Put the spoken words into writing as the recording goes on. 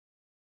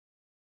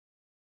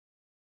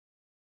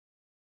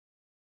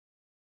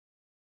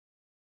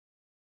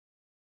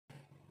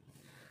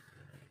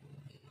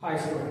Hi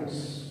students,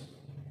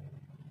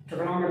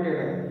 Trigonometry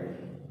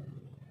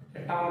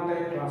എട്ടാമത്തെ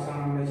ക്ലാസ്സാണ്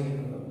നമ്മൾ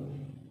ചെയ്യുന്നത്.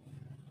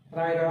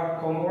 അതായത്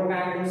കോമ്പൗണ്ട്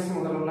ആംഗിൾസ്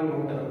മുതലുള്ള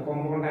not,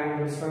 compound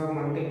angles,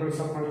 multiples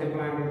of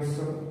multiple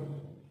angles,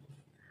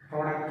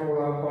 product rule,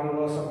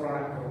 converse of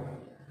product rule,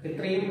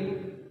 ഇത്രയും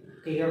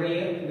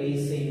തിയറിയെ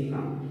ബേസ്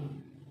ചെയ്യുന്ന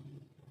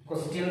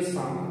ക്വസ്റ്റ്യൻസ്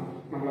ആണ്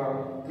നമ്മൾ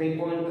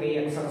 3.3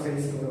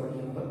 എക്സർസൈസിലൂടെ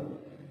പഠിക്കുന്നത്.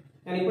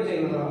 ഞാനിപ്പോൾ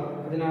ചെയ്യുന്നത്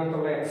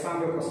അതിനകത്തുള്ള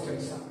എക്സാമ്പിൾ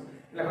ക്വസ്റ്റ്യൻസ് ആണ്.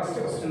 അല്ല, ഫസ്റ്റ്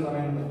ക്വസ്റ്റ്യൻ എന്ന്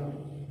പറയുന്നത്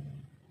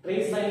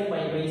 3 sin pi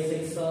by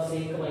 6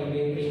 sec pi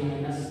by 3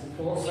 minus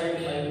 4 sin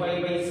pi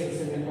by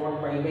 6 cot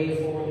pi by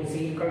 4 is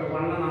equal to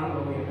 1 എന്നാണ്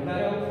പറയുന്നത്.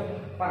 അതൊരു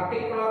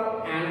പർട്ടിക്കുലർ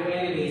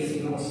ആംഗിളിനെ ബേസ്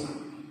ചെയ്യുന്ന ക്വസ്റ്റ്യൻ.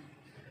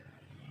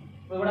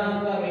 അപ്പോൾ ഇവിടെ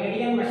നമുക്ക്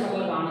റേഡിയൻ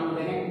മെഷറിൽ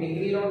കാണുന്നതിനെ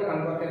ഡിഗ്രിയിലോട്ട്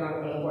കൺവേർട്ട് ചെയ്ത്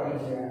നമുക്ക് എളുപ്പമായി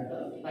ചെയ്യാനായിട്ട്.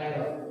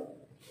 അതായത്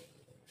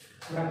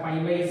ഇവിടെ pi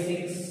by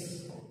 6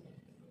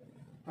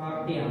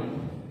 30 ആണ്,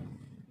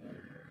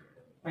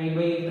 pi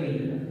by 3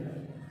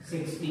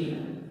 60,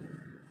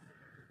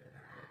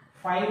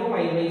 5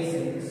 pi by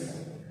 6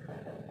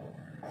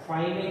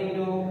 5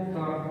 into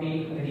 30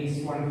 that is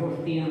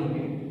 150 and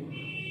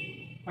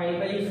 5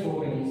 by 4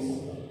 is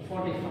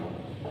 45.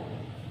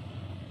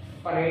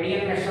 For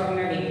radian measure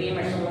and degree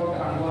measure out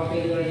convert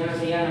it to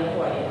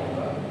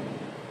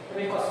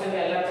the question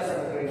LHS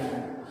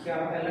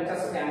here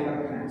LHS can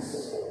reference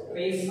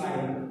 3 sin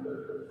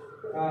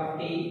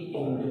 30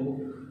 into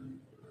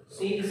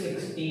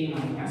 660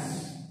 minus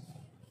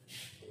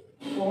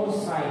 4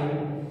 sin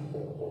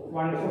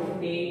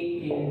 150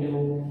 into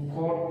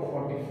cot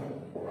 45.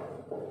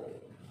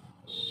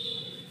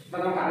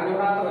 അപ്പോൾ നമുക്ക്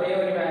അറിഞ്ഞുകൂടാത്ത ഒരേ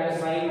ഒരു value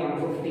sign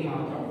 150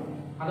 മാത്രം.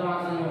 അത്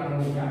മാത്രം നമ്മൾ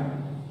കണ്ടുപിടിക്കാം.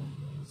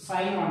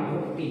 Sign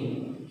 150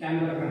 can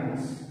be written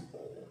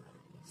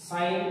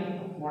sign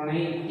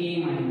 180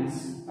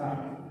 minus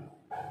 30.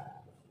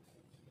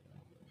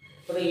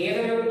 അപ്പോൾ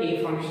ഏതൊരു ടി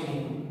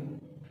ഫംഗ്ഷനെയും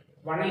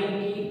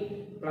 180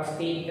 പ്ലസ്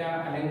തീറ്റ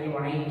അല്ലെങ്കിൽ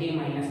 180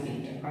 മൈനസ്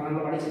തീറ്റ, അത്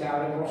നമ്മൾ പഠിച്ചില്ല. ആ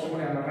ഒരു പോർഷൻ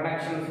കൂടെ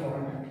റിഡക്ഷൻ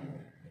ഫോർമുല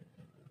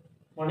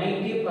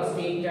 180 പ്ലസ്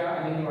തീറ്റ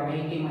അല്ലെങ്കിൽ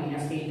 180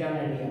 മൈനസ് തീറ്റ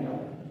എന്ന് എഴുതിയാലോ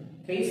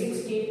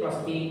 360 plus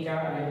theta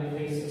അല്ലെങ്കിൽ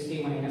 360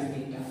 minus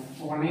theta,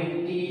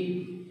 180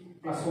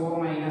 plus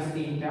 4 minus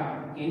theta,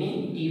 any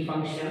t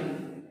function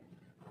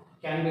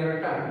can be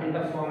written in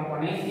the form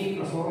 180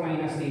 plus 4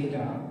 minus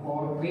theta or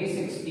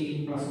 360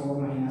 plus 4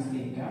 minus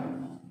theta.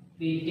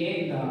 We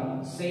take the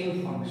same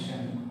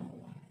function.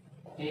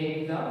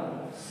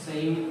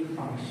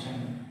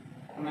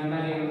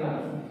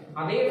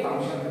 അതേ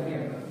function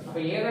എടുക്കുക.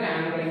 അപ്പോൾ ഏതൊരു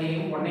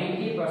ആംഗിളിനെയും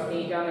 180 plus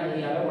theta എന്ന്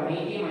എഴുതിയാലോ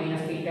 180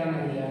 minus theta എന്ന്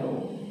എഴുതിയാലോ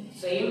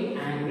same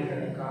angle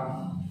എടുക്കാം.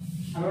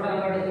 അവിടെ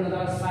നമ്മൾ എടുക്കുന്നത്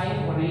സൈൻ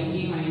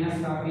 180 മൈനസ്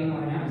 30 എന്ന്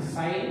പറഞ്ഞാൽ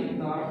സൈൻ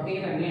 30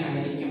 തന്നെ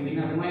ആയിരിക്കും.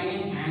 പിന്നെ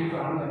റിമൈനിങ് ആംഗിൾ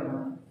ആണ്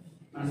വരുന്നത്.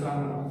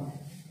 മനസ്സിലാകുന്നുണ്ടോ?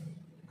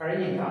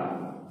 കഴിഞ്ഞില്ല.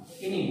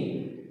 ഇനി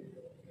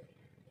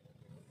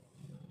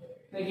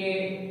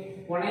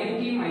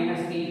 180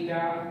 മൈനസ് തീറ്റ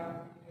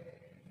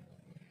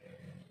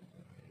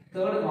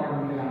തേർഡ്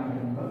ക്വാഡ്രന്റിലാണ്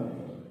വരുന്നത്.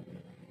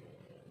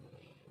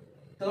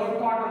 തേർഡ്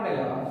ക്വാഡ്രന്റിൽ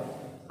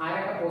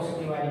ആരൊക്കെ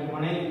പോസിറ്റീവ് ആയിരിക്കും?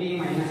 180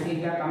 minus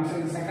theta comes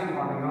in second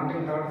quadrant, not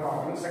in third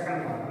quadrant,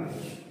 second quadrant.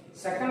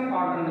 Second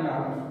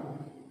ക്വാഡ്രന്റിലാണ്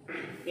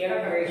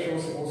ഏതൊക്കെ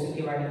റേഷ്യോസ്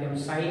പോസിറ്റീവ് ആയിരിക്കും?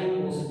 സൈനും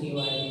പോസിറ്റീവ്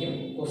ആയിരിക്കും,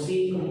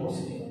 കൊസീക്കും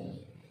പോസിറ്റീവ്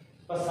ആയിരിക്കും.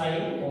 അപ്പോൾ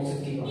സൈൻ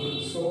പോസിറ്റീവ് ആണ്,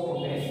 സോ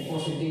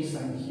പോസിറ്റീവ്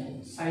സംഖ്യ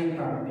സൈൻ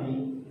 30.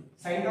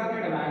 സൈൻ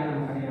 30യുടെ വാല്യൂ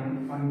നമുക്കറിയാം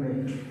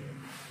 1/2.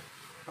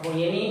 അപ്പോൾ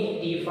any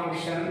T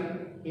function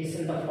is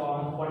in the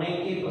form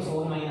 180 plus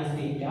 4 minus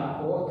theta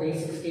or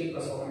 360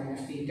 plus 4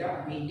 minus theta.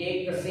 We take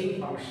the same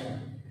function.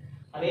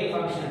 അതേ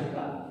ഫംഗ്ഷൻ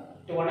എടുക്കുക.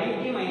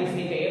 180 മൈനസ്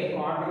തീറ്റ ഏത്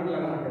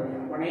ക്വാഡ്രന്റിലാണ് കണ്ടുപിടിക്കുക?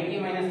 180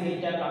 minus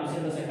theta comes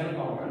in the second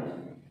quadrant.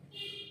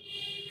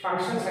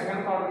 Function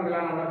second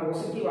ക്വാഡ്രന്റിലാണ് അവിടെ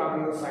positive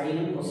ആകുന്നത്.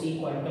 സൈനും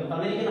കൊസീക്കും ആയിട്ട്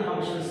തന്നിരിക്കുന്ന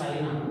function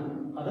sign ആണ്,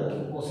 അത്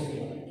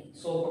പോസിറ്റീവ് ആയിരിക്കും.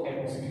 So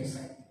positive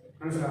sign.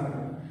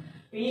 മനസ്സിലാകുന്നു?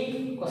 ഈ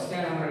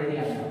ക്വസ്റ്റ്യൻ നമ്മൾ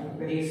എഴുതിയാൽ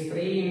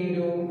 3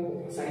 into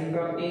sin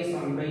 30 is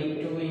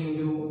 1/2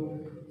 into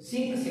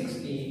sec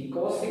 60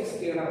 cos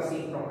 60 യുടെ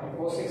reciprocal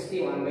cos 60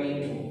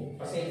 1/2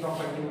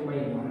 reciprocal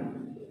 2/1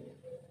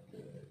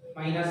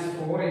 minus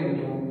 4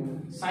 into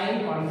sin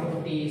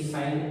 150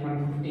 sin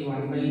 150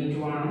 1/2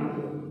 ആണ്.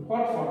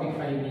 cot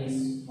 45 is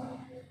 1,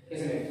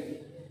 isn't it?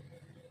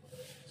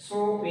 So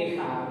we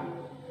have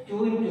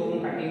 2 into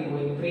cutting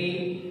away 3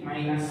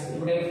 minus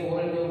ഇവിടെ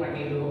 4 into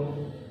cutting away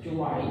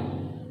 2i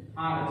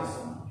RHS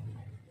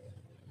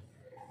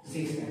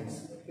 6 times,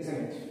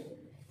 isn't it?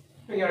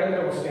 ഇനി അടുത്ത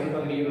question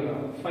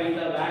തന്നിരിക്കുന്നത് find the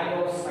value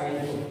of sine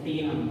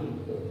 15 ആണ്.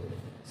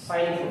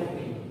 Sign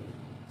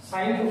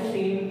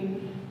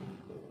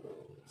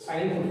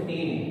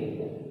 15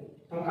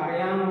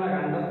 നമുക്കറിയാവുന്ന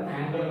രണ്ട്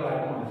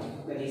ആംഗിളുകളായിട്ട് മാറ്റി.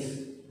 That is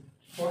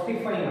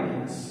 45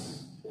 minus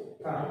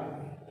 30.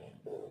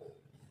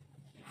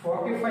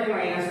 45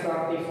 minus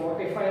 30,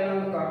 45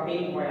 and 30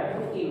 were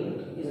 15,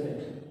 isn't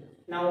it?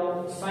 Now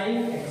sin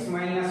x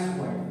minus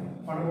y.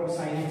 What about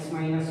sin x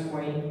minus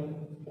y?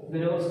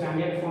 The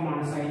standard form on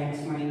sin x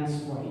minus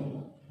y.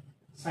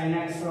 Sin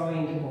x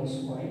into cos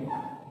y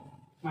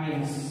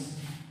minus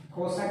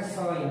cos x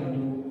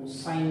into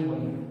sin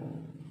y.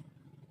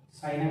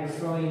 Sin x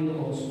into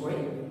cos y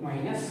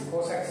minus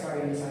cos x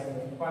side side.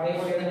 അപ്പോൾ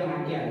അതേപോലെ തന്നെ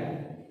മാറ്റിയാൽ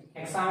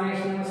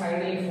examination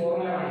സൈഡിൽ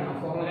formula കാണിക്കണം.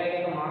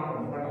 ഫോർമുലയിലേക്ക് mark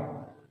ഉണ്ട് കേട്ടോ.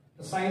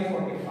 sin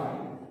 45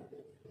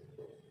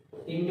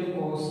 into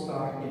cos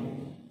 30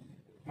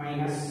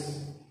 minus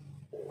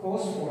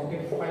cos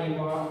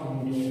 45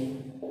 into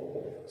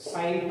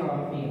sin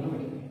 30 എന്ന്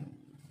വരും.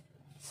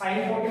 sin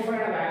 45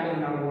 യുടെ വാല്യൂ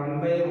എന്താണ്?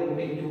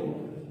 1/√2.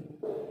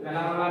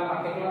 ഇതെല്ലാം നമ്മൾ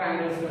പർട്ടിക്കുലർ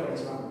ആംഗിൾസിൽ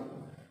പഠിച്ചതാണ്.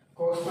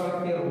 cos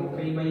 30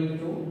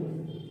 √3/2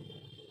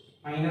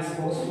 minus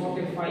cos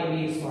 45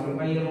 is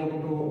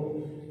 1/√2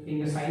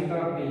 into sin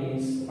 30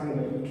 is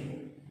 1/2.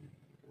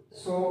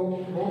 So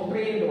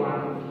 √3 into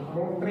 1,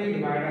 √3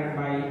 divided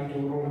by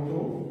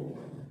 2√2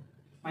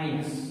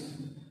 minus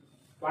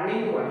 1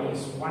 into 1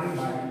 is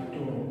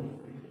 1/2.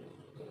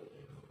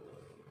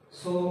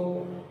 So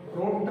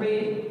 √3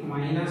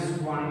 minus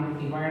 1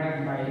 divided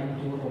by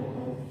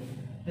 2√2.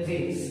 This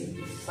is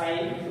sin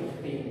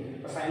 15.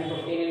 Sin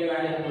 15 into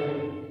value.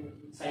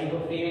 Sin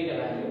 15 into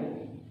value.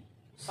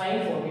 Sin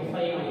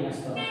 45 minus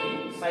 30.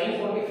 Sin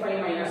 45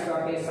 minus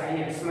 30 is sin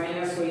x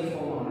minus y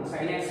form.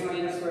 Sin x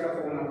minus y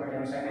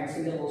form. Sin x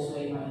into cos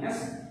y minus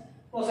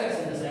cos x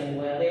into sin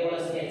y. അതേപോലെ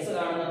x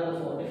കാണുന്നത്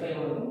 45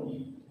 ആണ്,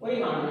 y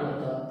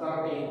കാണുന്നത്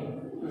 30 ആണ്.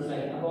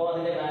 മനസ്സിലായി? അപ്പോൾ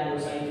അതിന്റെ value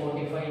sin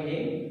 45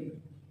 ന്റെയും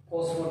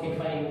cos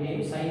 45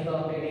 ന്റെയും sin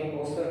 30 ന്റെയും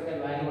cos 30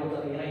 വാല്യൂ കൊടുത്ത്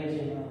റിയലൈസ്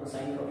ചെയ്യുമ്പോൾ നമുക്ക്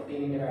sin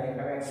 15 ന്റെ വാല്യൂ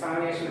കിട്ടും.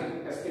 എക്സാമിനേഷൻ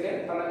ടെസ്റ്റിൽ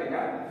തന്നിട്ടില്ല,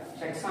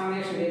 പക്ഷെ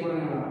എക്സാമിനേഷൻ ഇതേപോലെ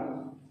നിങ്ങൾ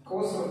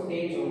cos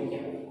 15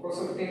 ചോദിക്കാം. cos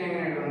 15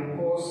 എങ്ങനെ എഴുതണം?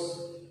 cos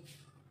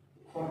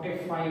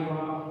 45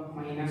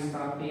 minus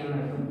 30 എന്ന്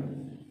എഴുതും.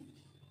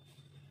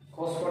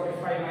 cos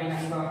 45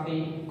 minus 30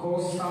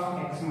 cos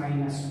x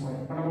minus y.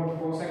 What about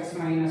cos x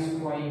minus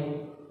y?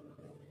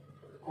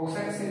 Cos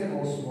x into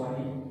cos y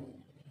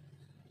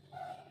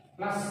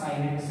plus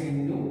sin x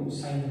into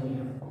sin y.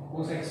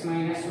 Cos x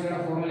minus y യുടെ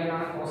formula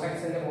ആണ് cos x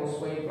into cos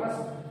y plus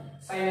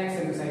sin x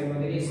into sin y.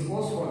 That is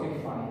cos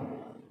 45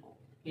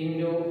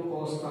 into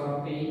cos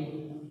 30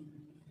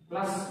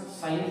 plus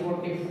sin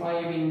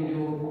 45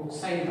 into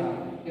sin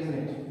 30, isn't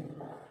it?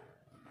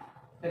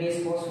 That is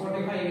cos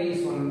 45 is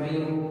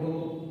 1/√2,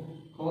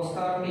 cos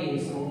 30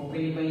 is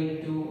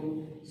 √3/2,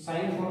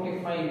 sin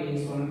 45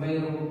 is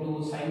 1/√2,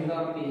 sin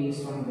 30 is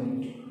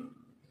 1/2.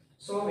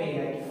 So we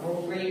get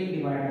 √3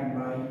 divided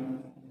by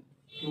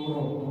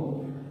 2√2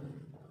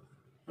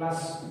 plus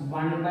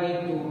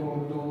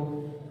 1/2√2.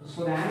 So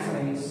the answer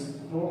is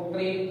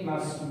 √3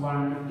 plus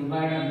 1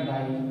 divided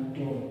by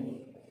 2.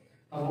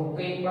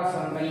 √3 plus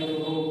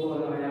 1/2√2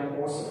 എന്ന് പറഞ്ഞാൽ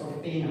cos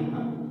 15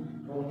 ആണ്.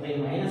 √3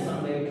 minus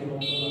 1/2√2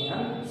 എന്ന്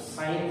പറഞ്ഞാൽ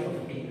sin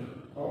 15 ആണ്.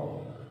 അപ്പോൾ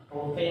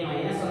 √3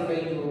 minus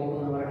 1/2√2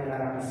 എന്ന്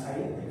പറഞ്ഞാൽ sin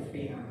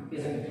 15 ആണ്.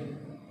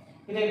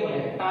 ഇതേപോലെ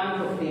tan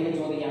 15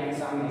 ചോദിക്കാം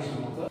എക്സാമിനേഷൻ.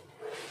 നമുക്ക്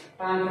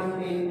tan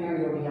 15 എങ്ങനെ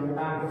ചോദിക്കാം?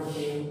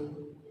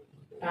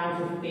 tan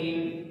 15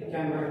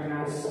 can be written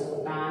as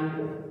tan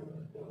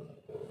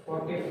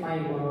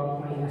 45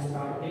 minus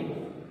 30.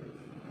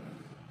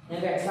 In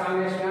the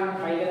examination,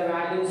 find the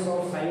values of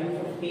sin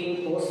 15,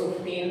 cos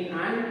 15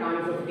 and tan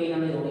 15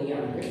 എന്ന്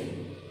ചോദിക്കുകയാണെങ്കിൽ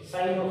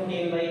sin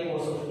 15 by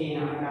cos 15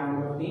 ആണ് tan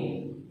 15.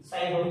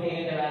 sin 15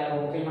 ന്റെ value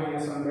 3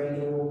 minus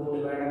 1/2√2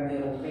 divided by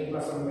 √3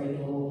 plus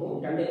 1/2√2.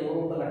 രണ്ട്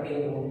 √2 cut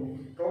ചെയ്ത് പോകും.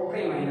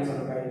 √3 minus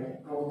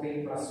 1/√3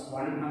 plus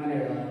 1 അങ്ങനെ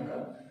എഴുതാം നമുക്ക്.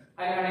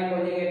 അതിനാണെങ്കിൽ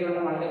കോഞ്ചുഗേറ്റ്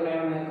കൊണ്ട് മൾട്ടിപ്ലൈ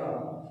ആണ് നമുക്ക്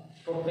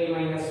 √3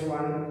 minus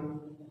 1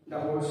 the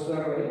whole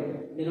square വരും.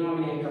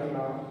 ഡിനോമിനേറ്ററിൽ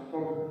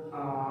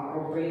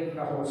 √3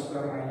 the whole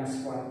square minus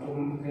 1,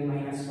 3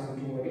 minus 1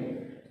 2 വരും.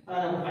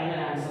 അതാണ് നമുക്ക് ഫൈനൽ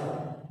ആൻസർ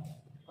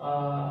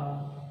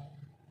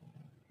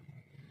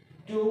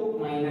 2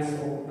 minus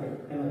 √3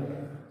 എന്ന്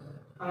വരും.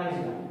 അങ്ങനെ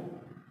ചെയ്യാം.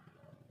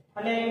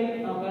 അല്ലെങ്കിൽ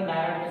നമുക്ക്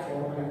ഡയറക്റ്റ്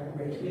ഫോർമുല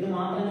ഉപയോഗിക്കും. ഇത്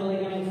മാത്രം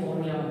ചോദിക്കുകയാണെങ്കിൽ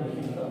ഫോർമുല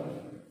ഉപയോഗിക്കുന്നത്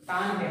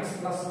tan x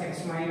plus x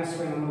minus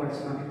y നമ്മൾ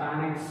പഠിച്ചതാണ്. tan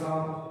x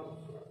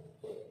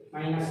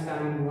minus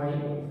tan y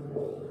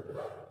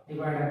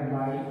divided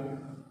by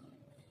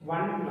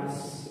 1 plus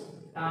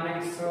tan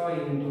x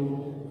into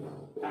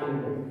tan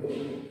y.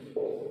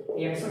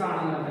 x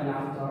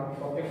കാണുന്നതെല്ലാം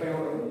 45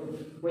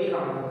 y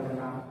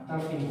കാണുന്നതെല്ലാം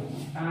 13.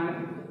 tan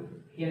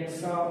x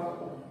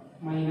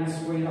minus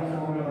y യുടെ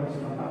ഫോർമുല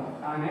പഠിച്ചിട്ടുണ്ട്.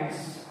 tan x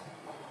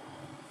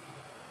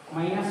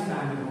minus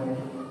tan y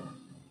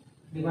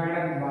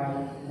divided by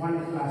 1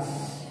 plus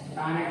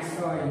tan x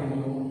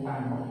into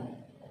tan y.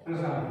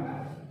 മനസ്സിലാവുന്നുണ്ടോ?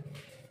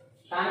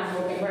 tan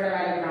 45 യുടെ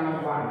value ആണ്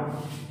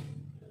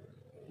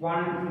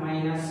 1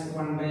 minus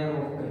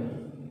 1/√3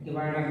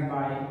 divided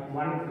by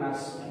 1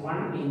 plus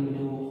 1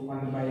 into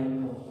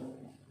 1/4,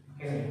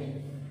 isn't it?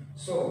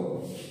 So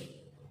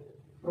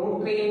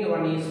 √3 into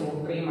 1 is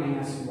 √3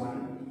 minus 1.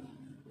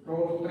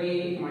 √3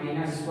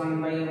 minus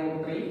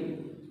 1/√3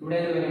 ഇവിടെ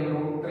വരും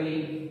 √3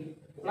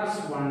 plus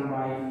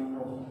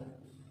 1/√3.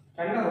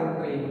 രണ്ട്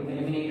 √3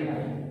 eliminated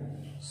ആയി.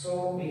 So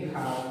we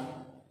have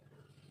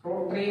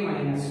 √3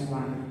 minus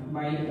 1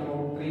 by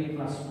 √3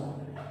 plus 1.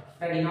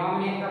 The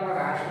denominator of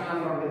rational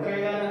number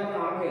ഇത്രയെല്ലാം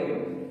mark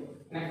ചെയ്യും.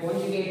 പിന്നെ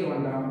conjugate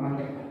കൊണ്ട്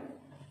multiply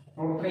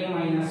 √3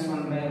 minus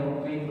 1 by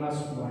 √3 plus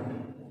 1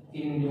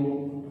 into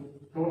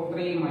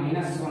 √3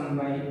 minus 1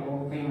 by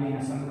 √3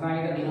 minus 1.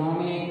 അതായത്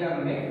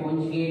ഡിനോമിനേറ്ററിന്റെ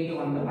conjugate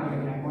കൊണ്ട്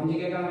multiply.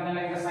 Conjugate ആണ്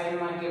അതിന്റെ സൈൻ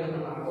മാറ്റി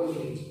എടുക്കുന്നതാണ്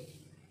കോഞ്ചുഗേറ്റ്.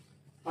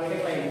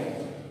 മൾട്ടിപ്ലൈ ചെയ്യുമ്പോൾ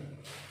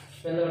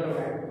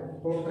എന്തുകൊണ്ട്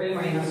 √3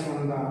 minus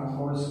 1 the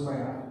whole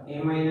square, a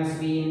minus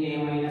b into a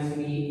minus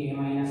b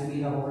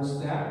the whole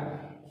square,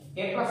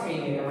 a plus b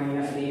into a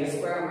minus b, a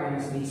square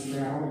minus b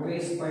square, √3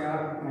 square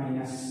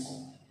minus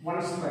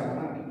 1 square.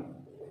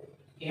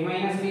 A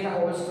minus b the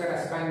whole square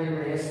expanded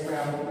by a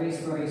square, √3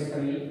 square is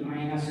 3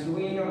 minus 2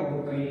 into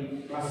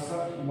 √3 plus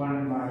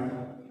 1 by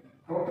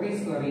 √3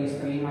 square is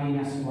 3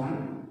 minus 1.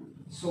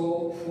 So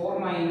 4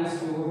 minus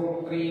 2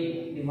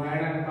 √3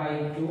 divided by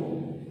 2.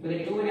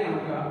 With 2 in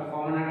a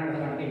common and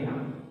container.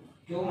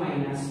 2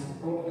 minus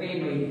 √3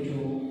 by 2.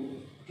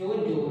 2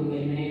 into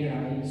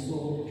eliminated. So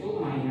 2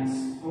 minus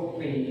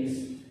 √3 is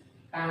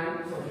tan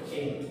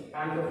 15.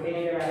 Tan 15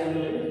 is the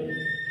value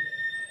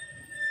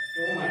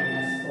 2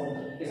 minus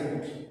 √3, isn't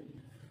it?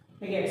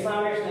 Okay,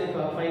 examination is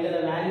find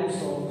the values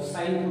of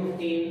sin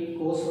 15,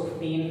 cos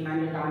 15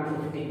 and tan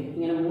 15.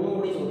 ഇങ്ങനെ മൂന്ന്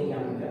കൂടി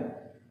ചോദിക്കാനുണ്ട്.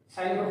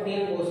 sin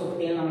 15 cos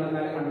 15 നമ്മൾ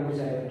എന്തായാലും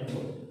കണ്ടുപിടിച്ചാലേ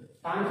പറ്റുള്ളൂ.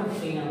 tan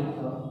 15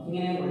 നമുക്ക്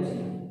ഇങ്ങനെ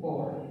പഠിച്ചില്ല.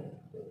 or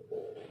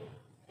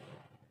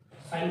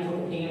sin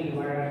 15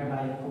 divided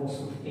by cos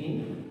 15.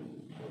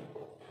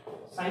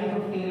 sin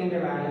 15 ന്റെ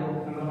വാല്യൂ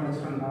നമ്മൾ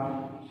പഠിച്ചിട്ടുണ്ട്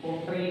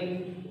 √3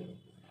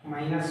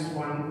 minus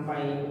 1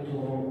 by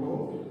 2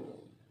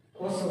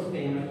 cos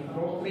 15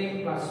 √3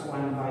 plus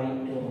 1 by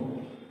 2,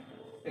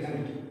 isn't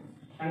it?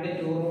 And the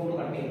 2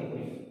 cut away.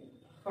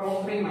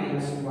 √3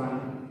 minus 1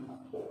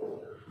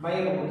 by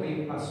 √3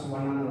 plus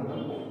 1 ആണ്.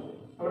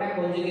 അവിടെ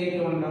കോഞ്ചുഗേറ്റ്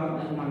കൊണ്ട്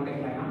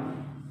മൾട്ടിപ്ലൈ ആണ്.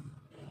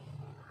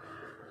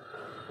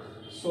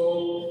 So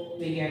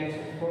we get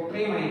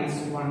 √3 minus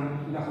 1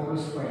 the whole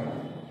square.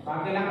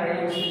 ബാക്കിയെല്ലാം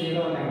കഴിഞ്ഞ ദിവസം ചെയ്ത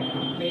പോലെയാണ്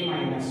 3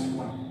 minus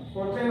 1.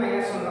 √3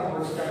 minus 1 the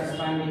whole square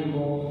expand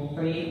into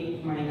 3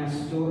 minus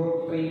 2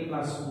 √3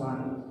 plus 1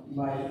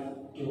 by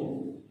 2.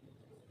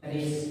 That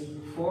is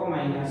 4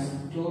 minus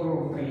 2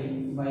 √3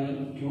 by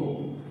 2.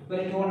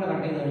 ഒരു 2 കൊണ്ട്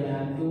കട്ട് ചെയ്ത്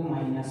കഴിഞ്ഞാൽ 2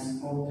 minus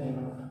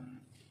 √3.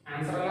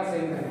 ആൻസർ എല്ലാം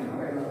സെയിം തന്നെയാണ്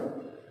വരുന്നത്.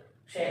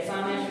 പക്ഷേ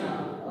എക്സാമിനേഷൻ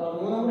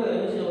മൂന്നും കൂടി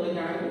ഒരുമിച്ച്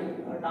ചോദിക്കുകയാണെങ്കിൽ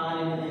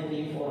ടാനിന് ഈ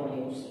ഫോർമുല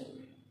യൂസ് ചെയ്യും.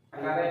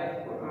 അല്ലാതെ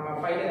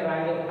find the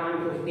value of tan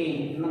 15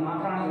 എന്ന്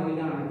മാത്രമാണ്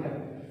ചോദിക്കുകയാണെങ്കിൽ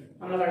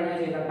നമ്മൾ കഴിഞ്ഞ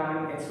ചെയ്ത tan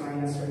x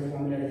minus 1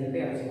 ഫോർമുല എഴുതിയിട്ട്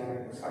അത്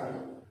ചെയ്യാനായിട്ട്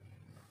സാധിക്കും.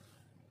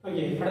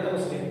 ഓക്കെ, അടുത്ത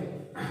question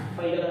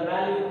find the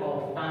value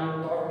of tan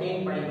 13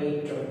 pi by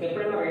 12.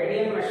 എപ്പോഴും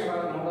റേഡിയൻ മെഷർ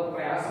നമുക്ക്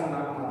പ്രയാസം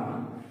ഉണ്ടാക്കുന്നതാണ്.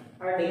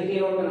 ആ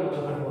ഡിഗ്രിയോട് നമുക്ക്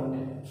കണ്ടുകൊണ്ട്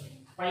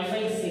pi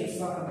by 6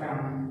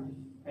 എത്രയാണ്?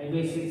 pi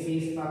by 6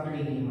 is 30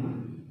 ഡിഗ്രി ആണ്.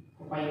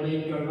 pi by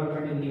 12 എത്ര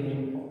ഡിഗ്രി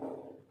വരും?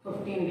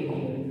 15 ഡിഗ്രി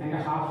വരും. അതിൻ്റെ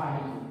ഹാഫ്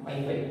ആയിരിക്കും pi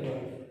by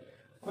 12.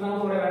 അപ്പോൾ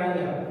നമുക്ക് ഇവിടെ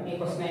വേണമെങ്കിൽ ഈ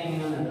ക്വസ്റ്റ്യൻ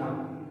എങ്ങനെയാണെന്ന് എടുക്കാം.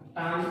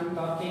 tan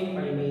 13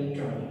 pi by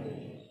 12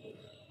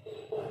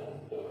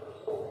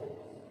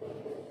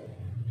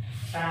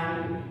 tan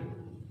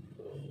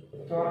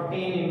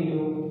 13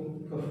 into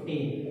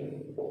 15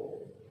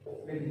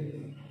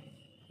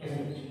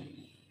 isn't it?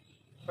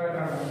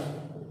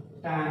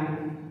 Tan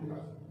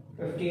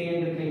 15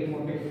 into 3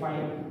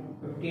 45,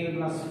 15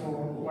 plus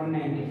 4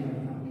 195.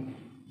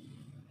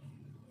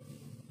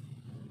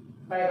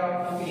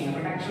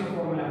 Reduction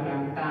formula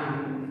tan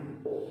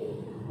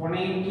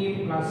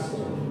 180 plus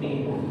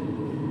 15.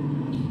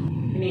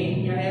 ഇനി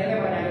ഞാൻ നേരത്തെ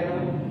പറഞ്ഞായിരുന്നു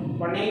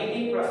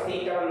 180 plus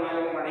theta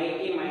വന്നാലും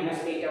 180 minus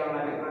theta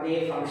വന്നാലും അതേ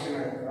ഫംഗ്ഷൻ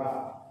എടുക്കുക.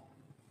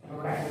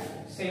 അവിടെ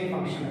സെയിം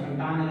ഫംഗ്ഷൻ എടുക്കും.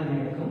 tan തന്നെ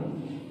എടുക്കും.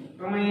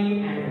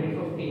 Remaining angle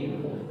 15.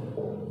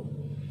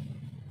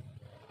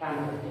 tan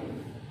 15.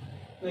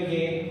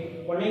 നോക്കിയേ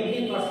 180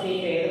 plus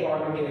theta ഏത്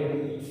ക്വാഡ്രന്റിൽ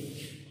വരും?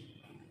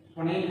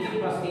 180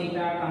 plus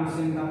theta comes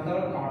in the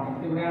third quadrant.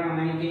 ഇവിടെയാണ്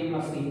 180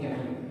 plus theta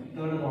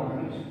third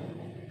quadrant.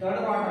 Third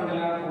quadrant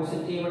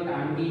positive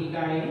tan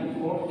theta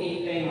cot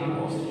theta ആണ്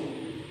positive.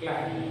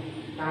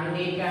 tan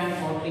theta and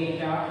cot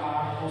theta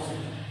are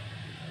positive.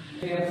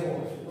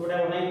 Therefore, ഇവിടെ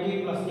 180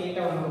 plus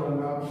theta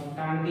വന്നതുകൊണ്ട്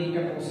tan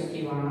theta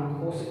positive ആണ്.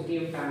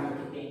 Positive tan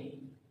 15.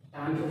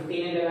 tan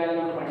 15 ന്റെ value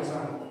നമ്മൾ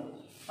പഠിച്ചതാണ്.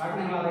 ബാക്കി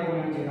നിങ്ങൾ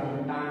അതേപോലെ ചെയ്താൽ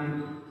tan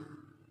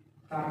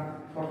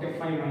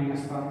 45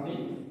 minus 30.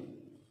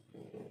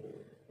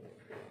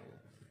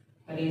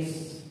 That is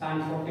tan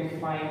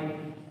 45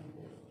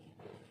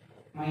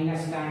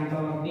 minus tan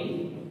 30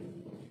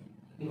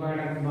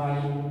 divided by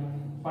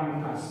 1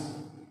 plus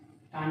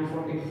tan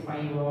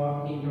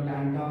 45 into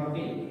tan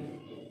 30.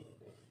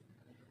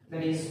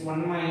 That is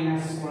 1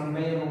 minus 1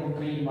 by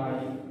 √3 by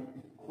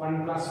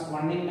 1 plus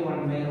 1 into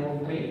 1 by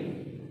 √3.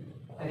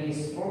 That is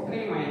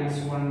 √3 minus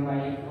 1 by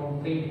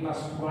 √3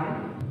 plus 1.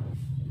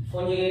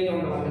 Conjugate on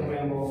the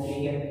multiply we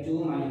get 2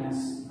 minus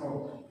 √3.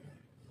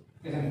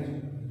 Isn't it?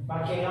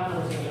 ബാക്കിയെല്ലാം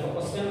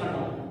question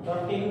കണ്ടോ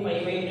 13 pi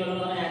by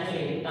 12 ആണ്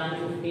actually tan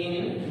 15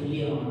 ന്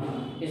തുല്യമാണ്.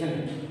 isn't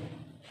it?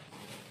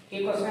 ഈ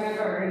question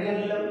ഒക്കെ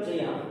റേഡിയനിലും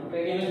ചെയ്യാം.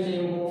 റേഡിയനിൽ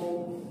ചെയ്യുമ്പോൾ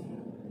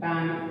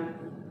tan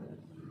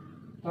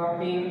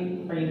 13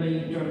 pi by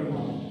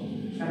 12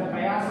 അത്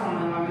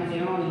പ്രയാസമാണ്. അങ്ങനെ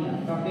ചെയ്യണമെന്നില്ല.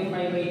 13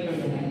 pi by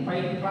 12 pi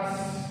plus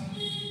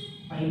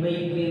pi by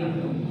 3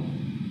 നടക്കും.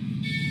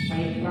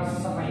 pi plus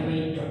pi by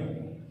 12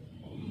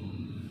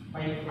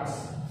 pi plus.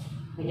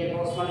 We get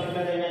cross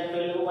multiply then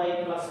 12 pi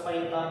plus pi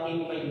 13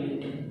 pi by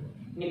 2.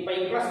 ഇനി പൈ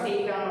പ്ലസ്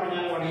തീറ്റ എന്ന്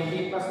പറഞ്ഞാൽ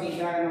 180 പ്ലസ്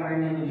തീറ്റ എന്ന്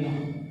പറയുന്നത് തുല്യം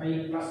pi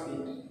plus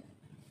theta.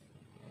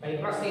 Pi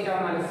plus theta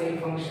is the same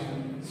function,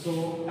 so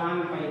tan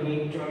pi by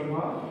 12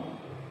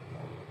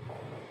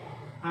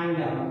 and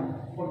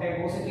put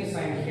a positive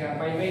sign here.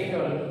 Pi by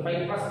 12, pi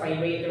plus pi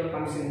by 12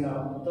 comes in the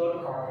third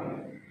column.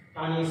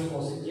 Tan is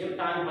positive,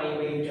 tan pi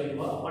by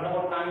 12. What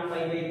about tan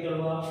pi by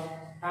 12?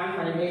 Tan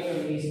pi by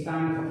 12 is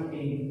tan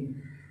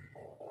 15.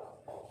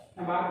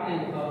 Now back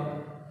in the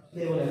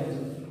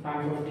tan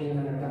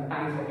 15 and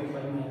tan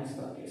 45 minus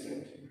 30.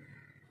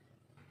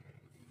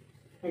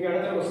 We get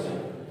another question.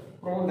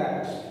 Prove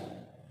that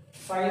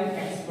sin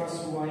x plus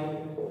y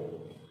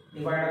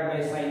divided by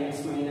sin x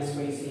minus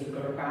y is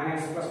equal to tan x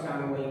plus tan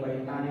y by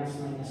tan x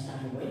minus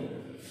tan y.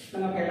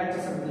 Now we get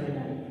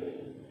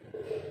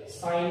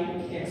sin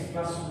x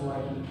plus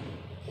y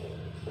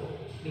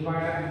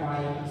divided by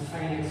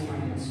sin x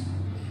minus y.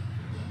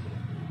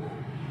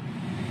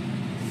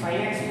 Sin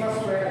x plus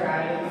y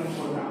value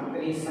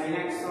that is sin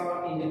x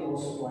into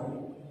cos y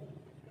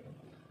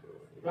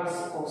plus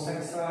cos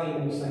x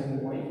into sin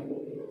y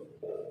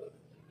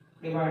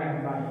divided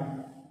by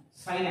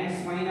sin x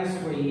minus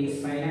y is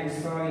sin x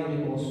into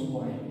cos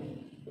y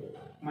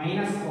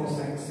minus cos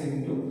x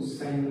into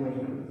sin y.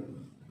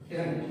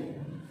 Isn't it?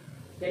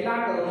 എല്ലാ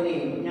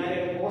ടേമിനെയും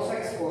ഞാനൊരു cos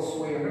x cos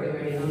y കൊണ്ട് divide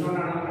ചെയ്യുന്നത്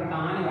അതുകൊണ്ടാണ് നമുക്ക്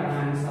tan വരാൻ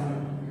answer.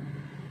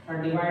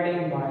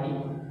 Dividing by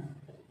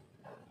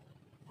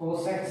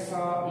cos x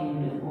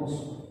into cos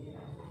y.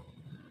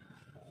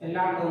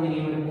 എല്ലാ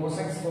ടേമിനെയും ഒരു cos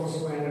x cos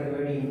y കൊണ്ട്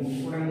ഡിവൈഡ് ചെയ്യുമ്പോൾ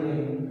ഇവിടെ എന്ത്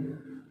വരും?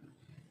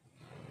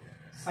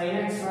 sin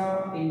x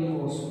into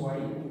cos y.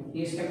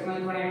 ഈ സ്റ്റെപ്പ്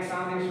നമ്മുടെ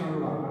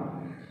എക്സാമിനേഷനുള്ള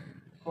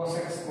cos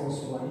x cos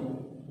y.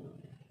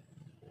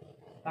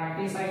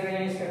 Practice ആയി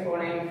കഴിഞ്ഞ step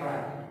 1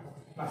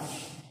 plus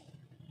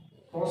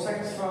cos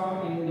x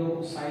into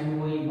sin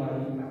y by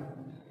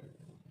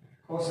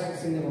cos x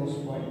into cos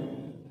y.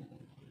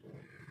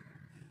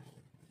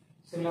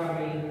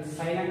 Similarly,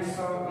 sin x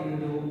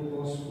into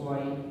cos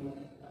y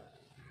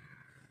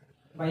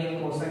by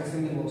cos x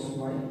into cos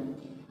y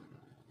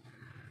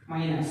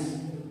minus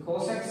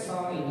cos x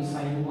into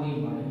sin y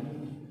by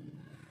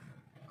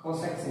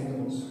cos x into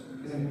cos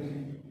y. Isn't it?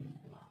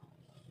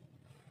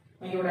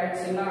 When you write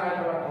similar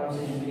terms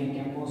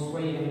eliminate, cos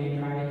y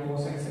eliminate,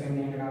 cos x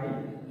eliminate,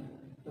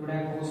 you would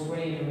have cos y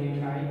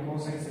eliminate,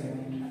 cos x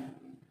eliminate.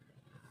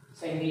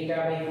 Sin theta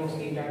by cos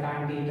theta tan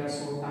theta,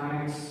 so tan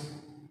x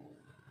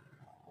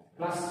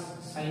plus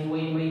sin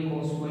y by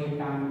cos y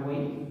tan y.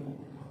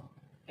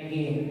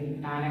 Again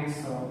tan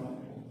x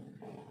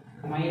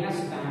minus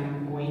tan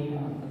y.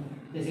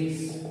 This is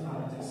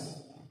this,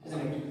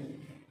 isn't it?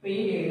 We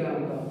need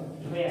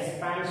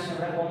expansion.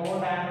 The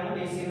compound angle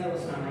is in the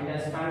question. And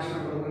expansion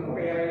of the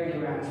rearrange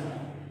answer.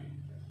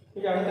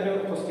 We got another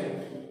question.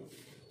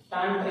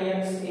 Tan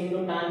 3x into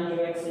tan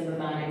 2x into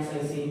tan x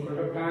is equal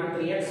to tan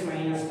 3x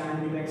minus tan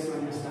 2x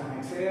minus tan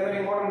x. This is an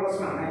important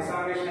question.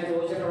 Examination is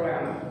also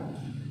around.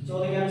 So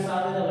we can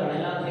solve the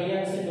one.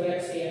 3x into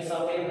x x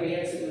or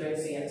 3x into x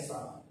x.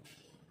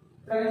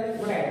 Right?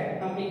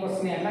 We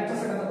question. Let's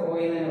just set the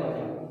coordinate.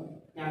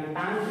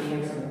 Tan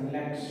 3x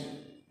let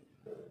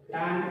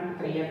tan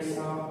 3x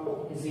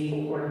is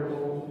equal to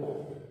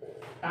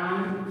tan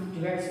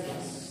 2x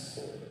plus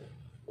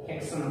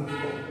x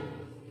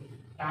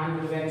tan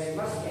 2x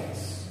plus x.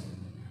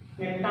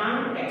 Now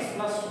tan x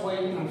plus y,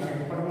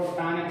 what about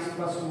tan x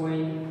plus y?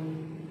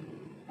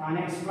 Tan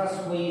x plus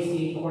y is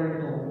equal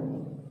to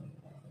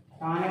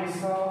tan x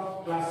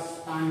plus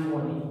tan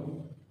y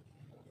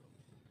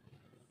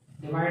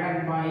divided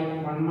by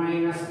 1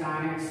 minus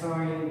tan x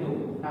into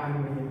tan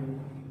y.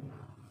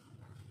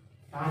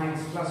 Tan x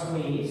plus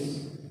y is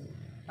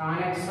tan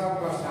x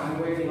plus tan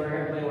y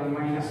divided by 1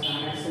 minus tan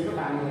x into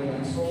tan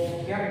y. So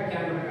here it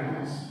can be written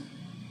as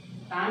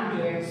tan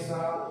 2x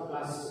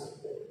plus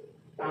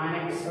tan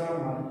x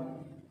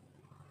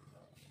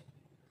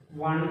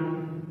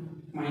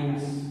 1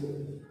 minus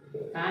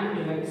tan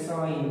 2x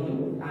into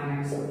tan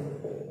x.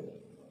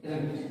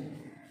 Isn't it?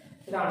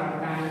 This is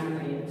tan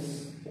 3x.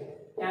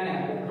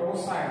 And cross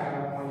side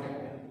pointed.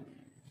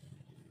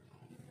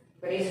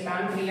 There is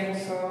tan 3x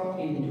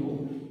into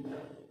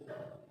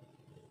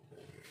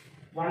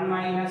 1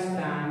 minus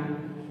tan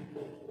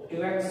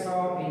 2x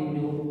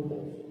into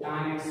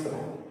tan x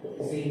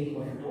is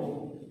equal to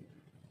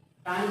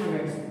tan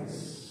 2x plus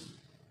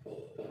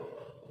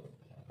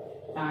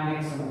tan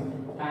x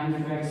tan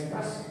 2x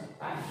plus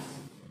tan x.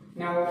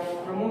 Now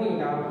removing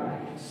the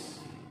brackets.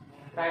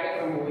 Bracket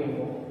removing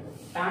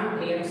tan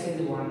 3x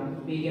into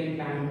 1, we get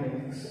tan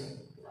 3x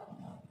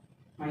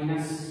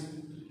minus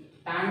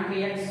tan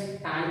 3x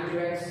tan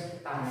 2x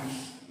tan x.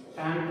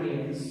 Tan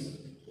 3x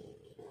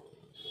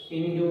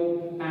into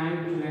tan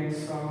 2x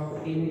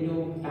into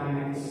tan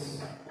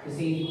x is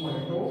equal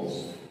to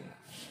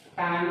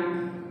tan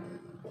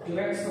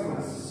 2x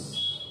plus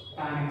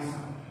tan x.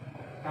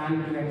 Tan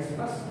 2x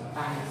plus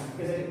tan x.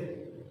 Is it?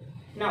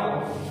 Now,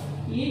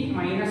 e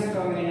minus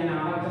term in an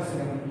RHS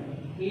element.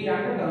 E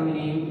random term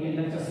in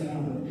LHS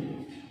element.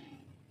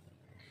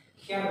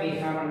 Here we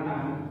have a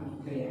tan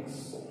 3x.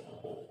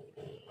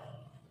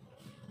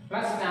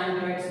 plus tan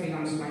 2x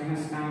becomes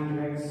minus tan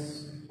 2x.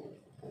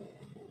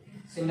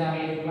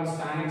 Similarly, plus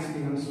tan x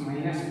becomes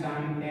minus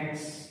tan x.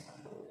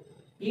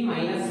 E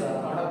minus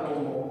order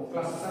combo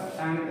plus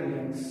tan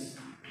 3x,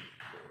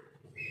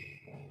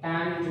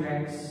 tan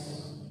 2x,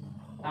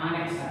 tan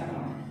x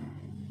ആക്കണം.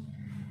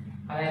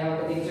 അതായത്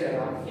നമുക്ക്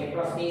തിരിച്ചെഴുതാം a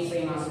plus b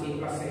same as b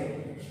plus a.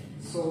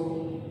 So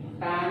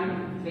tan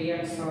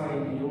 3x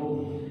into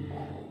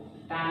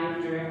tan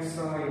 2x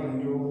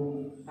into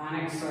tan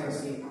x is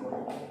equal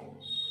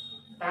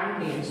tan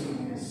 3x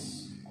minus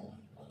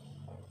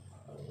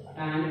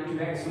tan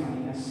 2x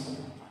minus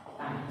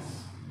tan x.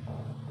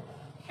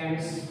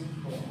 Hence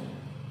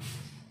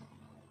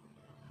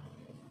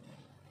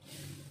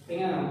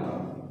പിന്നെ നമുക്ക്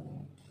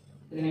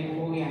ഇതിനെ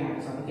prove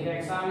ചെയ്യാനായിട്ട് സാധിക്കും. ഇത്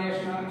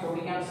എക്സാമിനേഷന്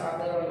ചോദിക്കാൻ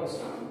സാധ്യതയുള്ള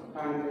ക്വസ്റ്റ്യനാണ്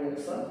tan 3x.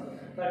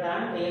 ഇപ്പോൾ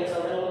tan 3x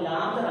അവിടെ ഒരു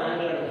ലാർജർ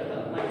ആംഗിൾ എടുത്തിട്ട്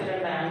മറ്റ്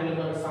രണ്ട്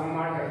ആംഗിളുകൾ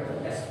സമ്മായിട്ട് എടുത്ത്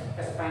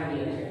എക്സ്പാൻഡ്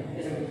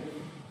ചെയ്യുകയാണ്.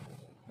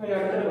 ഒരു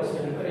അടുത്തൊരു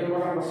ക്വസ്റ്റ്യൻ, ഒരു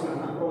ഇമ്പോർട്ടൻറ്റ് ക്വസ്റ്റ്യൻ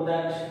ആണ്. Prove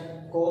that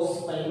cos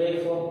pi by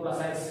 4 plus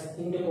x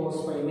into cos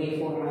pi by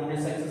 4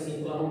 minus x is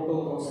equal to root 2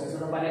 cos x.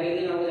 ഇവിടെ പല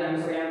രീതിയിൽ നമുക്ക്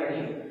ആൻസർ ചെയ്യാൻ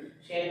കഴിയും,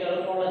 പക്ഷേ ഏറ്റവും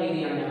എളുപ്പമുള്ള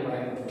രീതിയാണ് ഞാൻ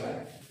പറയുന്നത്.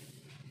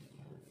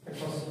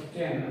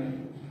 Question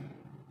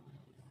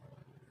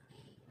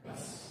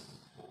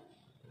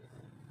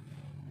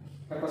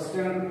the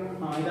question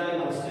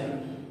idaayana question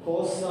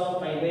cos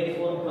pi by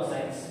 4 plus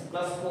x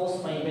plus cos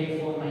pi by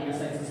 4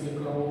 minus x is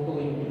equal to root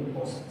 2 into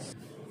cos x.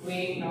 We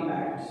know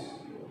that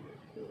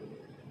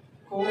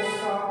cos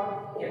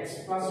x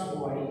plus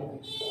y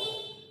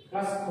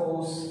plus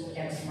cos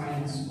x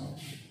minus y.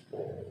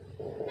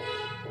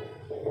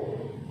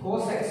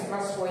 Cos x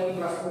plus y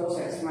plus cos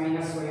x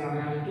minus y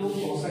are 2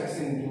 cos x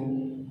into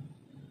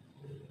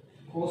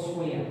cos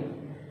y.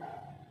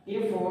 ഈ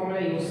formula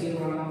use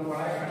ചെയ്തുകൊണ്ട് നമുക്ക്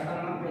വളരെ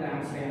പെട്ടെന്ന് ഇത്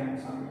answer ചെയ്യാൻ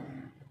സാധിക്കും.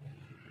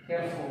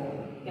 Therefore,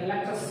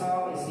 LHS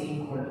is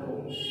equal to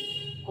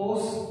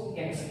cos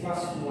x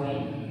plus y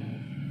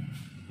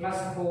plus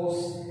cos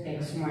x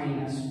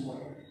minus y,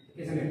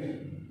 isn't it?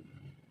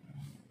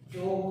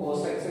 2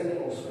 cos x and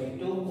cos y,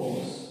 2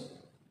 cos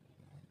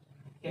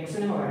x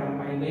ന് പകരം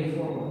pi by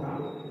 4 കൊടുക്കാം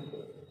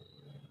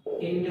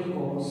into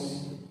cos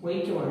y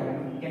ക്ക്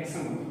പകരം x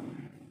ആണ്,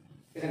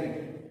 isn't it?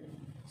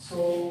 So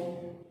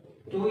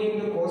 2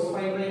 into cos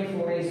pi by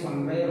 4 is 1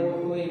 by root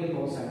 2 into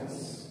cos x.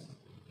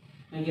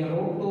 Make a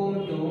root 2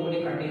 2 will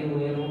cut into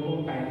a root 2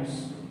 times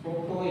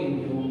root 2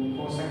 into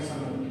cos x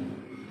ആണ്.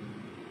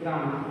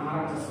 ഇതാണ്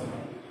RHS.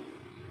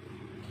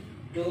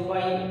 2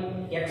 by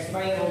x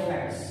by root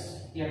x,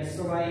 x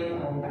by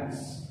root x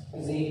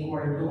is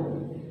equal to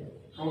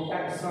root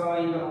x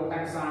into root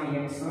x on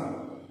x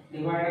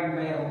divided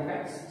by root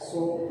x, so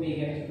we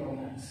get root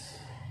x.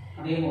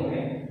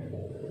 അതേപോലെ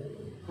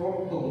root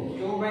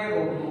 2 by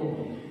root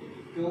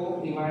 2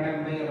 divided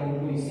by root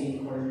 2 is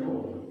equal to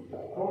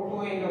root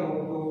 2 into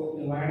root 2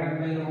 divided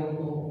by root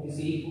 2 is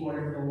equal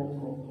to root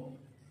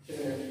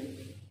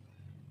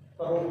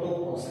 2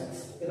 cos x.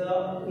 ഇത്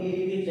ഈ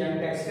രീതിയിൽ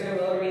ടെക്സ്റ്റിൽ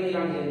വേറെ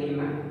രീതിയിലാണ്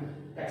ചെയ്തിരിക്കുന്നത്.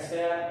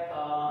 ടെക്സ്റ്റിൽ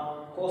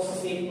cos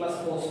c plus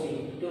cos b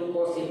 2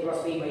 cos c plus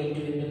b by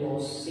 2 into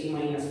cos c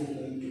minus b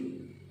by 2.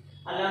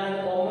 അല്ലാതെ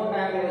common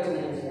angle വെച്ച്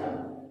നിങ്ങൾ ചെയ്യാം.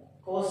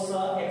 cos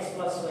x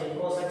plus y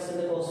cos x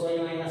into cos y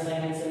minus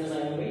sin x into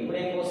sin y.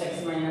 ഇവിടെ cos x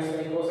minus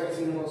y cos x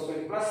into cos y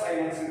plus sin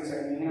x into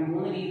sin y. ഇങ്ങനെ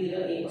മൂന്ന് രീതിയിൽ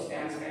ഈ question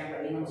answer ചെയ്യാൻ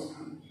കഴിയുന്ന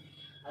ക്വസ്റ്റ്യനാണ്.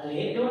 അതിൽ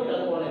ഏറ്റവും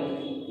എളുപ്പമുള്ള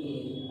രീതി ഈ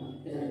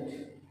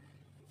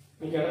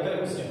അടുത്തൊരു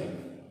ക്വസ്റ്റ്യൻ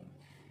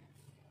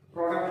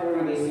പ്രോഡക്റ്റ്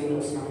റൂളിനെ ബേസ് ചെയ്യുന്ന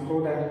ക്വസ്റ്റ്യനാണ്.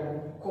 Prove that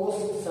cos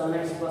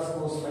 7x plus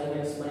cos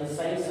 5x by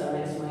sin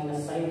 7x minus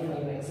sin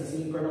 5x is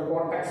equal to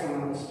cot x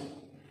എന്നാണ് ക്വസ്റ്റ്യൻ.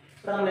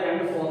 ഇവിടെ നമ്മൾ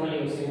രണ്ട് ഫോർമുല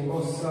യൂസ് ചെയ്യും.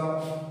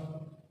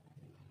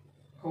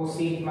 cos c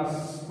plus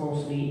cos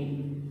b,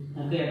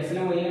 നമുക്ക് x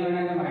നും y നും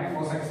വേണമെങ്കിൽ പറയാം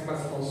cos x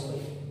plus cos y,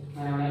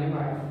 അങ്ങനെ വേണമെങ്കിലും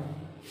പറയാം.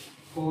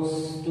 cos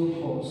 2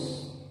 cos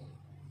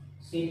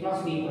c plus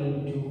b by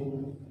 2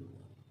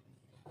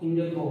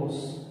 into cos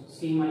c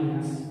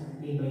minus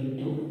b by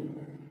 2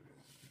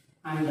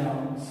 and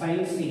sin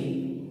c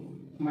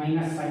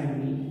minus sin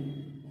b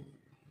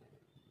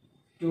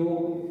to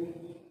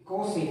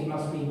cos c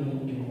plus b by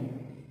 2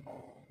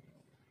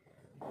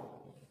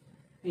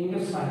 into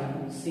sin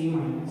c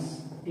minus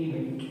b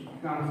by 2.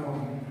 ഇതാണ്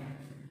formula.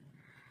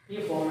 ഈ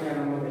formula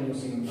നമ്മൾ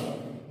use ചെയ്യുന്നത്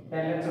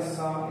LHS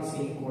is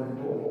equal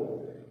to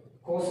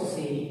cos c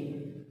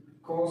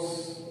cos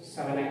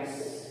 7x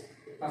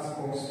plus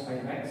cos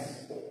 5x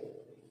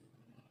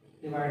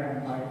divided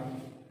by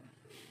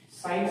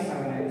sin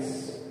 7x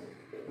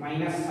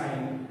minus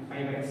sin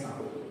 5x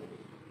ആണ്.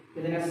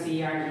 ഇതിനെ c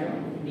ആയിട്ടും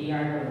d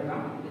ആയിട്ടും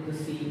എടുക്കാം. ഇത്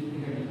c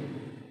ഇത് d.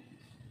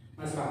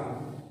 മനസ്സിലാവും?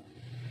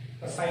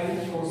 sin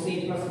cos c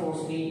plus cos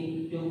d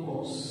 2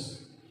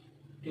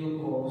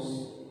 cos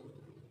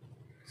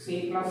c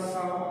plus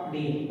d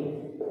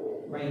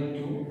by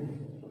 2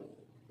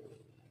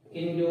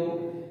 into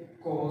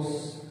cos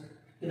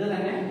ഇത്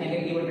തന്നെ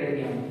നെഗറ്റീവ് ആയിട്ട്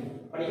എഴുതിയാൽ മതി.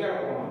 പഠിക്കാൻ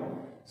പോകാം.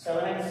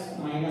 7x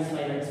minus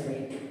 5x by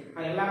 2.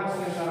 എല്ലാ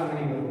ക്വസ്റ്റ്യൻസും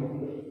അങ്ങനെ വരും.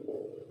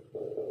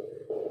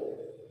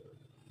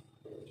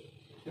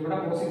 ഇവിടെ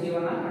പോസിറ്റീവ്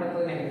ആണ്,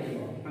 അടുത്തത് നെഗറ്റീവ്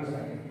ആണ്.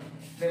 മനസ്സിലായി?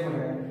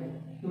 അതേപോലെ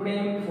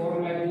ഇവിടെയും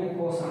ഫോർമുല 2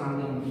 cos ആണ്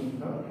ആദ്യം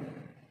നോക്കിയത്.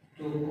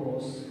 2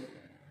 cos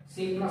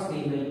c plus d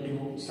by 2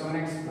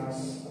 7x plus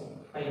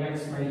 5x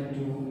by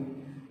 2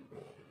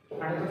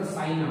 അടുത്തത്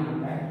സൈൻ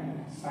ആണ്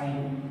സൈൻ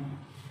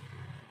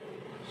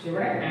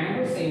ഇവിടെ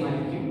ആംഗിൾ സെയിം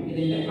ആയിരിക്കും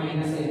ഇതിന്റെ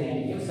മൈനസ്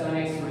ആയിരിക്കും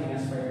 7x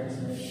minus 5x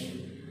by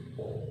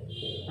 2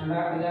 എന്താ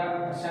ഇതിന്റെ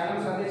ശാലം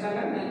ശ്രദ്ധിച്ചാൽ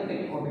നിങ്ങൾക്ക്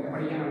തെറ്റിപ്പോകില്ല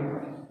പഠിക്കാനാണ്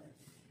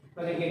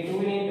അപ്പോൾ ഇതിന്റെ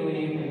 2നെയും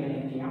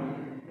എലിമിനേറ്റ് ചെയ്യാം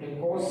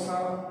cos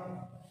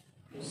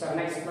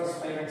 7x plus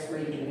 5x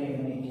by 2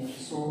 eliminate ചെയ്യാം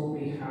so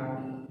we have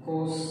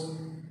cos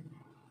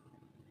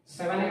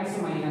 7x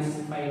minus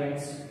 5x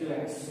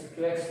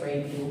 2x by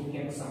 2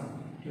 x on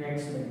 2x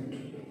by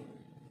 2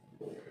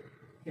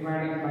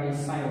 divided by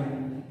sin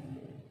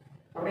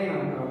അവിടെ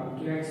നമുക്ക്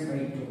 2x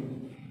by 2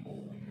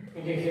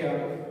 okay here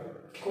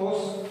cos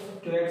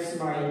 2x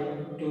by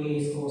 2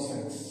 is cos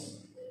x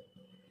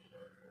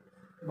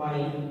by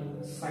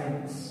sin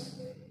x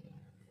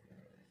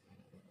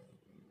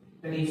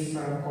that is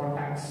cot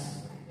x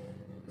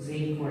is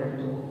equal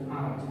to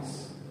rx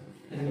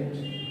isn't it?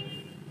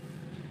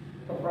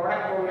 The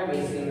product problem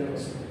is in the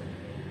question.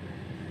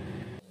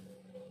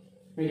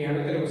 We have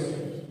the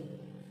question.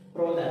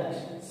 Prove that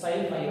sin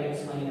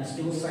 5x minus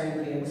 2 sin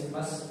 3x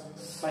plus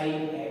sin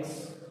x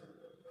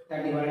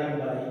that divided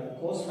by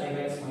cos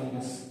 5x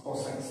minus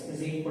cos x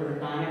is equal to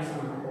tan x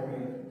ആണ്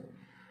പറയുന്നത്.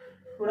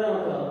 ഇവിടെ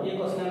നമുക്ക് ഈ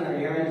question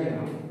rearrange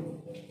ചെയ്യണം.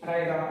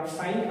 അതായത്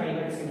sin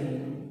 5x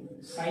നെയും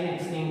sin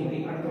x നെയും കൂടി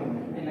അടുത്തുണ്ട്.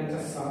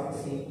 LHS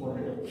is equal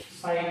to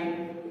sin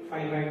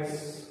 5x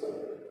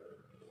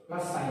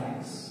plus sin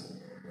x.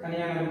 then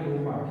ഞാൻ ഒരു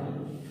ഗ്രൂപ്പ് ആക്കി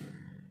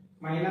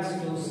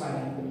 -2 sin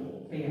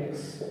 3x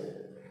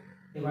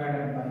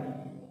divided by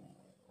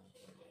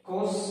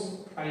cos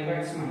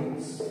 5x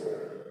minus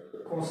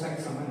cos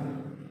x ആണ്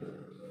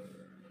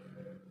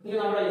ഇത്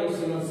നമ്മൾ യൂസ്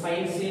ചെയ്യുന്നത്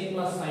sin c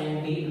plus sin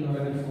d എന്ന്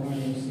പറയുന്ന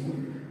ഫോർമുല യൂസ് ചെയ്യും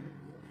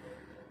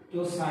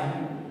 2 sin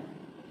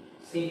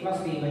c plus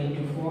d by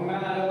 2 formula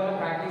നല്ലപോലെ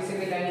പ്രാക്ടീസ്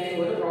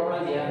ചെയ്തില്ലെങ്കിൽ ഒരു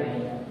പ്രോബ്ലം ചെയ്യാൻ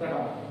കഴിയില്ല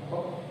കേട്ടോ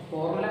അപ്പോൾ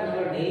ഫോർമുല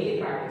നിങ്ങൾ ഡെയിലി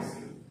പ്രാക്ടീസ്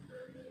ചെയ്യും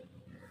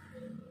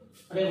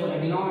അതേപോലെ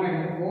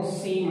denominator cos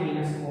c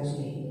minus cos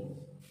d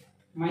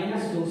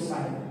 -2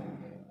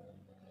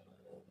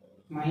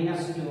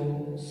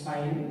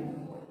 sin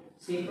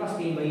c plus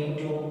d by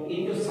 2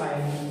 into sin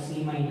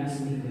c minus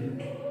d by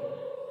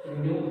 2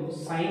 into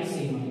sin c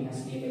minus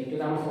d by 2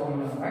 ഇതാണ്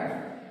ഫോർമുല റൈറ്റ്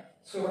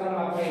സോ ഇവിടെ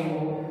നമ്മൾ അപ്ലൈ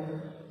ചെയ്യുമ്പോൾ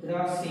ഇതാ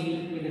c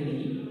ഇത് d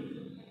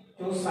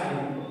 2 sin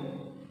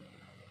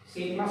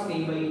c plus d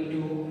by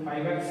 2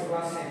 5x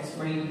plus x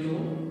by 2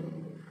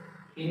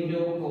 into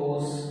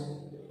cos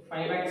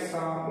 5x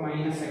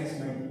minus x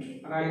by 2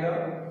 അതായത്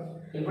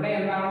ഇവിടെ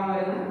എന്താണോ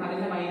വരുന്നത്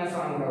അതിന്റെ മൈനസ്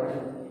ആണ് ഇവിടെ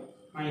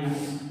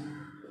minus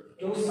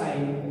 2 sin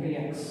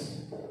 3x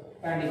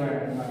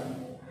divided by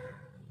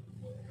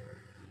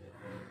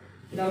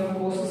ഇതാണ്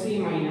cos c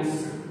minus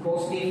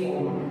cos d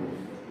form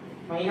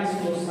minus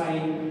 2 sin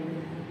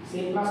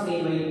c plus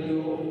d by 2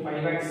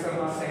 5x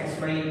plus x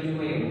by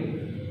 2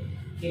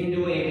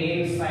 into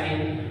again sin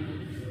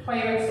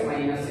 5x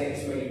minus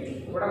x by 2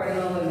 ഇവിടെ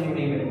വരുന്നത് തന്നെ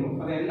ഇവിടെ വരും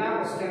അത് എല്ലാ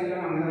ക്വസ്റ്റ്യനിലും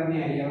അങ്ങനെ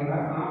തന്നെയായിരിക്കും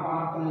ആ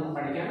പാർട്ട് നിങ്ങൾക്ക്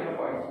പഠിക്കാൻ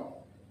എളുപ്പമായിരിക്കും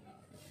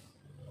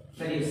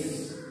that is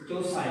 2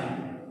 sin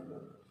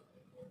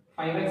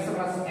 5x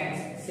plus x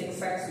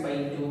 6x by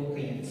 2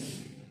 3x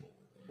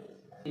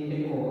into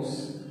cos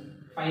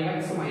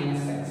 5x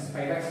minus x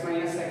 5x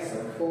minus x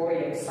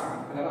 4x ആണ്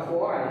അല്ലാതെ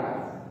 4 അല്ല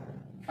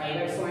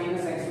 5x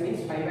minus x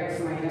means 5x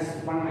minus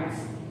 1x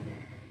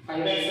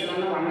 5x ൽ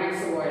നിന്ന് 1x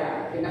പോയാൽ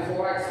പിന്നെ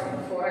 4x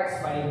ആണ് 4x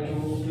by 2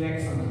 2x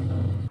ആണ്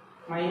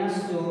minus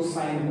 2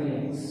 sin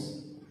 3x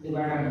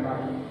divided by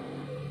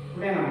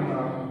ഇവിടെ നമുക്ക്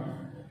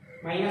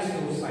minus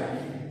 2 sin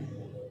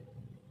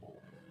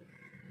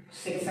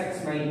 6x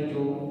by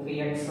 2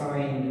 3x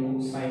into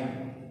sin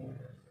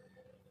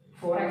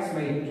 4x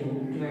by 2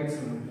 2x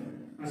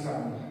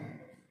മനസ്സിലാകുന്നു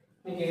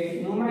ഓക്കെ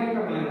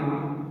ന്യൂമറേറ്ററിൽ നിന്ന്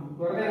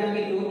വെറുതെ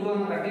നിങ്ങൾക്ക് 2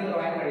 ഒന്ന് കട്ട് ചെയ്ത്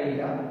കളയാൻ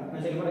കഴിയില്ല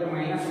എന്നുവെച്ചാൽ ഇവിടെ ഒരു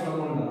മൈനസ്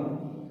ഉള്ളതുകൊണ്ട്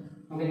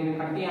നമുക്ക് ഇങ്ങനെ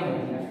കട്ട് ചെയ്യാൻ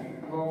പറ്റില്ല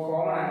അപ്പോൾ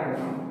കോമൺ ആയിട്ട്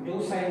എടുക്കണം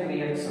 2 sin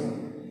 3x ഉണ്ട്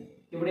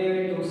ഇവിടെ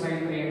ഒരു 2 sin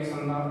 3x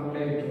ഉണ്ട്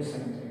ഇവിടെ ഒരു 2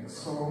 sin 3x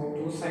so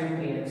 2 sin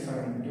 3x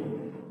into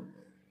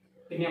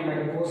പിന്നെ അവിടെ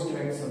cos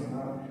 2x ഉണ്ട്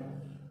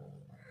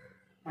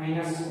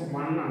minus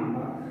 1 ആണ്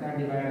that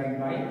divided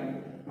by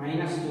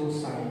minus 2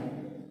 sin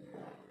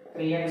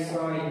 3x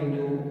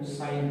into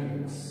sin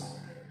 3x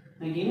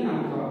ഇനി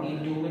നമുക്ക് ഈ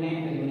 2 നെ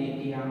എലിമിനേറ്റ്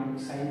ചെയ്യാം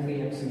sin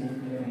 3x നെ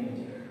എലിമിനേറ്റ്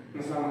ചെയ്യാം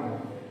മനസ്സിലാവുമോ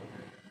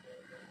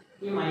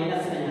ഈ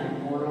മൈനസിനെ ഞാൻ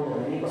മുകളിൽ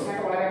കൊടുക്കും ഈ ക്വസ്റ്റ്യൻ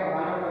വളരെ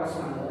പ്രധാനപ്പെട്ട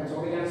പ്രശ്നമാണ്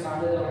ചോദിക്കാൻ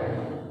സാധ്യത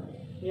പറയുന്നത്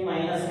ഈ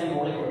മൈനസിനെ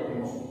മുകളിൽ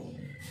കൊടുക്കുമ്പോൾ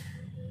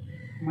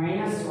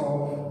minus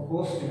of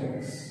cos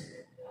 2x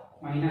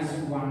minus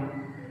 1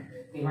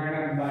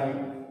 divided by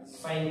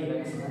sin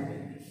 2x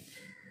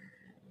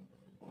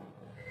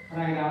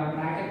അതായത്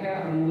ബ്രാക്കറ്റ്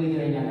റിമൂവ് ചെയ്ത്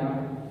കഴിഞ്ഞാൽ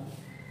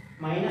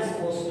minus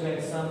cos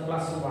 2x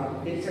plus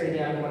 1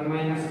 തിരിച്ചെഴുതിയാൽ 1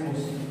 minus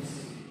cos 2x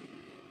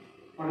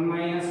 1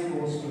 minus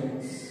cos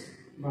 2x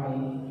by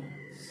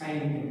sin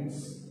 2x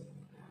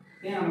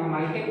ഇനി നമ്മൾ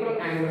മൾട്ടിപ്പിൾ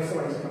ആംഗിൾസ്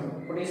പഠിച്ചിട്ടുണ്ട്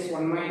what is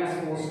 1 minus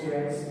cos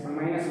 2x 1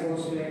 minus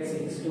cos 2x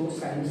is 2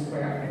 sin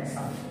square x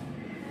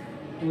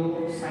 2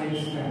 sin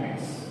square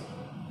x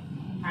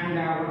and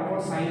what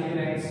about sin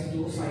 2x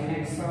 2 sin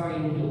x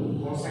into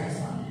cos x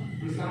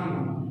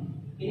മനസ്സിലാണോ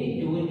ഇനി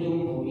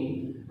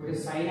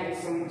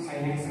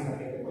sin x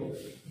കണ്ടെത്തിയത് പോയി.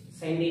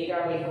 sin theta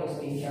by cos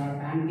theta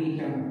tan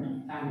theta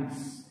tan x.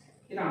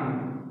 ഇതാണ്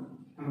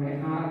നമ്മുടെ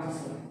RHS.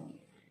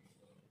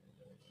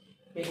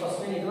 ഈ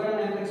question ഇതുവരെ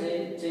നമുക്ക്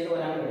ചെയ്തു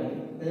വരാൻ കഴിയും.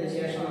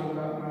 ഇതിനുശേഷം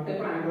നമുക്ക്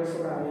മൾട്ടിപ്പിൾ ആംഗിൾസ്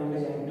കൂടെ അറിയാൻ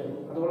ചെയ്യാൻ പറ്റും.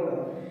 അതുകൊണ്ട്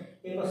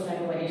ഈ ക്വസ്റ്റ്യൻ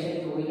പരീക്ഷയിൽ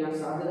ചോദിക്കാൻ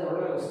സാധ്യതയുള്ള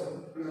ഒരു ക്വസ്റ്റ്യൻ.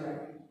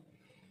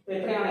 അപ്പോൾ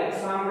ഇത്രയാണ്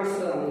എക്സാമ്പിൾസ്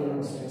തന്നിരിക്കുന്ന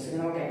ക്വസ്റ്റ്യൻസ്. ഇത്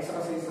നമുക്ക്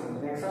എക്സർസൈസ് ആണ്.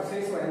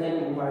 എക്സർസൈസ്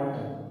വരുന്നതിന്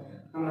മുമ്പായിട്ട്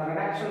നമ്മൾ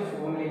റിഡക്ഷൻ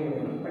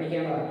ഫോർമുലയിലൂടെ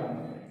പഠിക്കേണ്ടതായിട്ടുണ്ട്.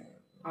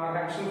 ആ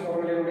റിഡക്ഷൻ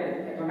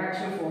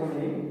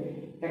ഫോർമുലയും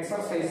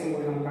എക്സർസൈസും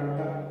കൂടി നമുക്ക്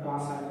അടുത്ത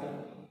ക്ലാസ് ആയിട്ട്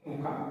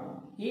നോക്കാം.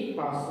 ഈ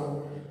ക്ലാസ്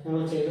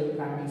നമ്മൾ ചെയ്ത്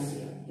പ്രാക്ടീസ്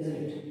ചെയ്യാം. ഇതിൽ